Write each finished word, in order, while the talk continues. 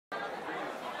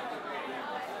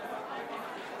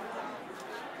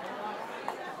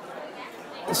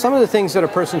Some of the things that a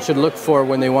person should look for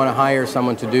when they want to hire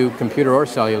someone to do computer or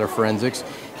cellular forensics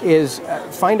is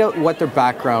find out what their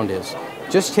background is.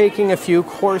 Just taking a few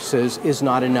courses is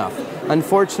not enough.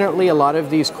 Unfortunately, a lot of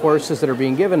these courses that are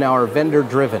being given now are vendor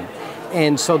driven.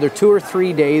 And so they're 2 or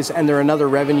 3 days and they're another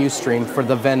revenue stream for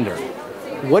the vendor.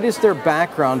 What is their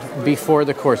background before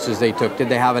the courses they took? Did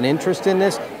they have an interest in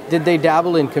this? Did they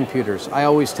dabble in computers? I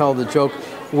always tell the joke,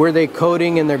 were they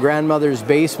coding in their grandmother's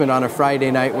basement on a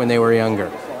Friday night when they were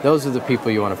younger? Those are the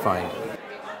people you want to find.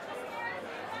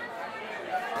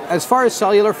 As far as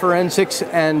cellular forensics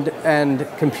and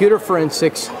computer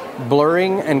forensics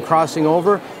blurring and crossing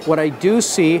over, what I do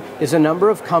see is a number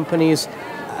of companies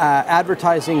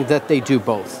advertising that they do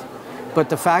both. But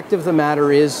the fact of the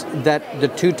matter is that the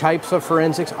two types of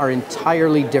forensics are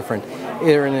entirely different.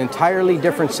 They're an entirely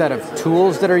different set of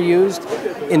tools that are used,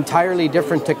 entirely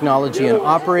different technology and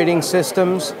operating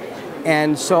systems.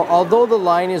 And so although the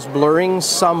line is blurring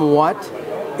somewhat,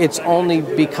 it's only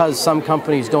because some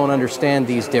companies don't understand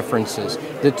these differences.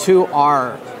 The two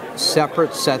are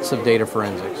separate sets of data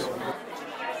forensics.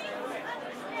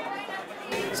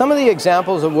 Some of the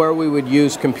examples of where we would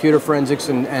use computer forensics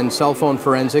and cell phone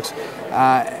forensics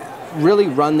really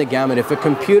run the gamut. If a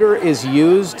computer is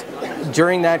used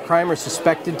during that crime or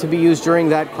suspected to be used during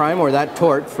that crime or that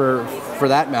tort for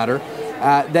that matter,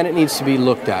 then it needs to be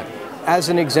looked at. As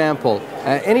an example,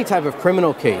 any type of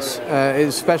criminal case,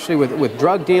 especially with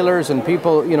drug dealers and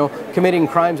people, you know, committing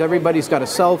crimes, everybody's got a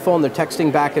cell phone, they're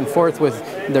texting back and forth with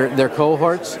their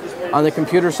cohorts. On the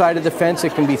computer side of the fence,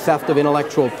 it can be theft of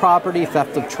intellectual property,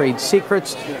 theft of trade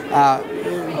secrets,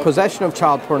 possession of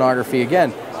child pornography.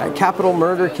 Again, capital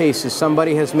murder cases,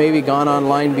 somebody has maybe gone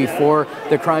online before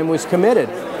the crime was committed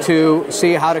to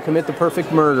see how to commit the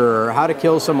perfect murder or how to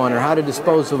kill someone or how to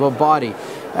dispose of a body.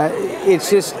 It's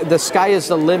just the sky is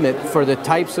the limit for the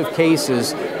types of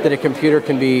cases that a computer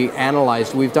can be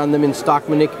analyzed. We've done them in stock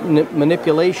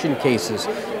manipulation cases,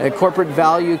 corporate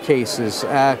value cases.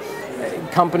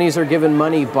 Companies are given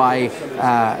money by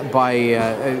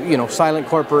silent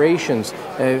corporations,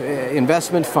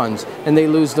 investment funds, and they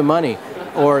lose the money.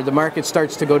 Or the market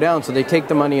starts to go down, so they take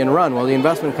the money and run. Well, the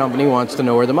investment company wants to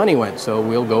know where the money went, so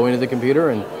we'll go into the computer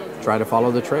and try to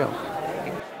follow the trail.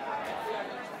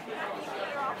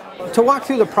 To walk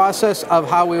through the process of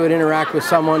how we would interact with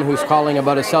someone who's calling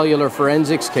about a cellular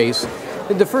forensics case,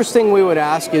 the first thing we would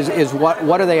ask is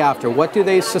what are they after? What do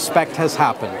they suspect has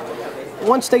happened?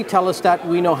 Once they tell us that,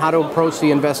 we know how to approach the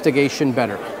investigation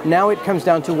better. Now it comes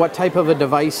down to what type of a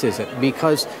device is it,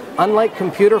 because unlike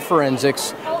computer forensics,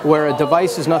 where a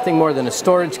device is nothing more than a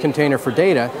storage container for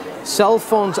data, cell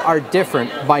phones are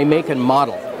different by make and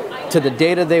model, to the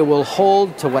data they will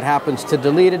hold, to what happens to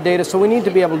deleted data. So we need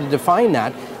to be able to define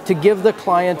that to give the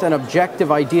client an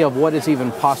objective idea of what is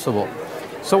even possible.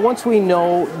 So once we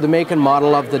know the make and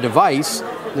model of the device,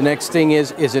 the next thing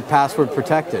is it password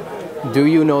protected? Do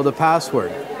you know the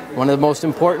password? One of the most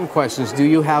important questions, do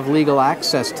you have legal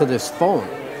access to this phone?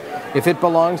 If it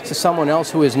belongs to someone else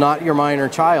who is not your minor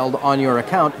child on your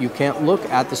account, you can't look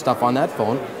at the stuff on that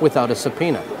phone without a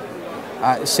subpoena.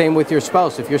 Same with your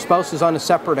spouse. If your spouse is on a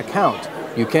separate account,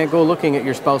 you can't go looking at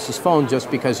your spouse's phone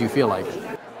just because you feel like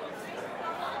it.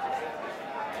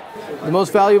 The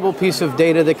most valuable piece of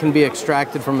data that can be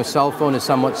extracted from a cell phone is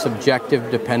somewhat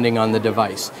subjective depending on the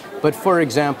device. But for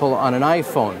example, on an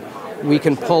iPhone, we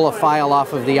can pull a file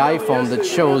off of the iPhone that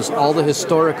shows all the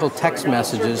historical text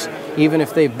messages, even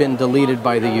if they've been deleted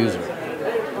by the user.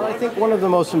 Well, I think one of the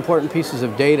most important pieces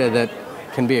of data that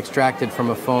can be extracted from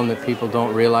a phone that people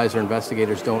don't realize or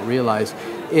investigators don't realize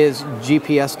is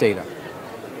GPS data.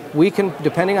 We can,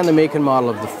 depending on the make and model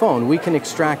of the phone, we can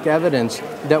extract evidence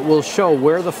that will show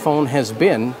where the phone has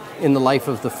been in the life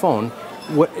of the phone,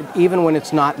 even when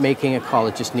it's not making a call,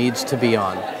 it just needs to be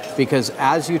on. Because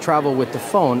as you travel with the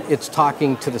phone, it's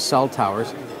talking to the cell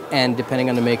towers, and depending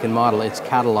on the make and model, it's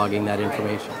cataloging that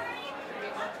information.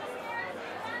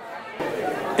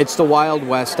 It's the Wild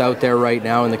West out there right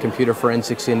now in the computer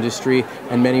forensics industry,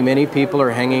 and many people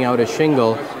are hanging out a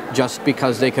shingle just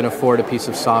because they can afford a piece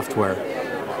of software.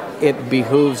 It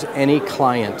behooves any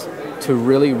client to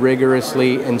really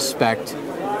rigorously inspect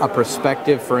a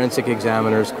prospective forensic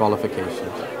examiner's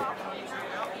qualifications.